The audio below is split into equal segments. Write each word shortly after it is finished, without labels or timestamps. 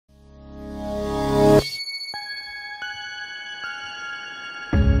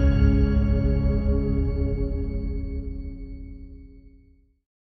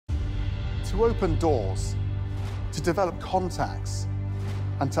open doors, to develop contacts,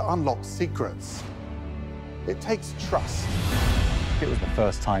 and to unlock secrets. It takes trust. It was the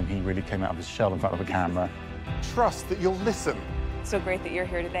first time he really came out of his shell in front of a camera. Trust that you'll listen. So great that you're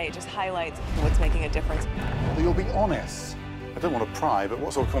here today. It just highlights what's making a difference. That you'll be honest. I don't want to pry, but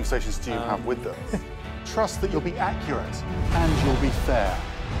what sort of conversations do you have with them? Trust that you'll be accurate and you'll be fair.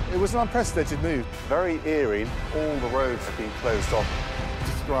 It was an unprecedented move. Very eerie. All the roads have been closed off.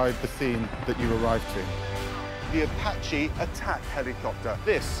 Describe the scene that you arrived to. The Apache attack helicopter.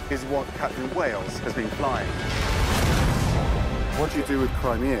 This is what Captain Wales has been flying. What do you do with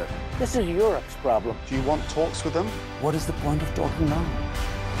Crimea? This is Europe's problem. Do you want talks with them? What is the point of talking now?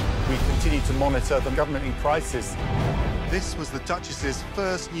 We continue to monitor the government in crisis. This was the Duchess's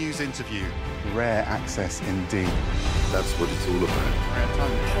first news interview. Rare access indeed. That's what it's all about.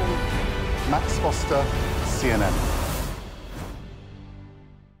 Max Foster, CNN.